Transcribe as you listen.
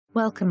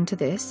Welcome to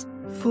this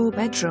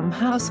 4-bedroom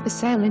house for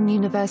sale in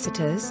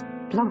Universitas,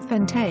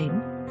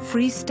 Bloemfontein,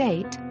 Free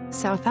State,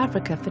 South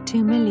Africa for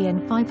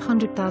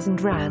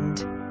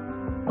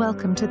R2,500,000.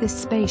 Welcome to this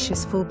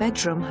spacious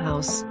 4-bedroom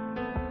house.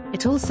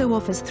 It also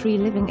offers 3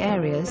 living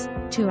areas,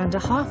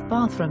 2.5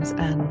 bathrooms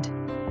and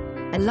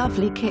a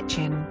lovely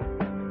kitchen.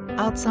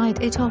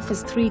 Outside it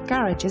offers 3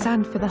 garages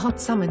and for the hot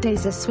summer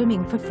days a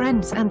swimming for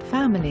friends and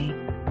family.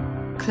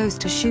 Close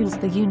to schools,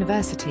 the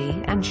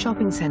university and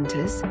shopping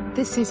centers,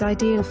 this is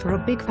ideal for a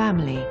big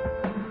family.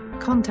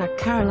 Contact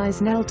Caroline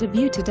Nell to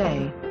view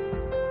today.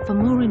 For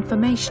more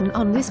information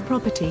on this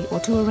property or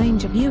to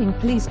arrange a viewing,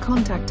 please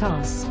contact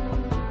us.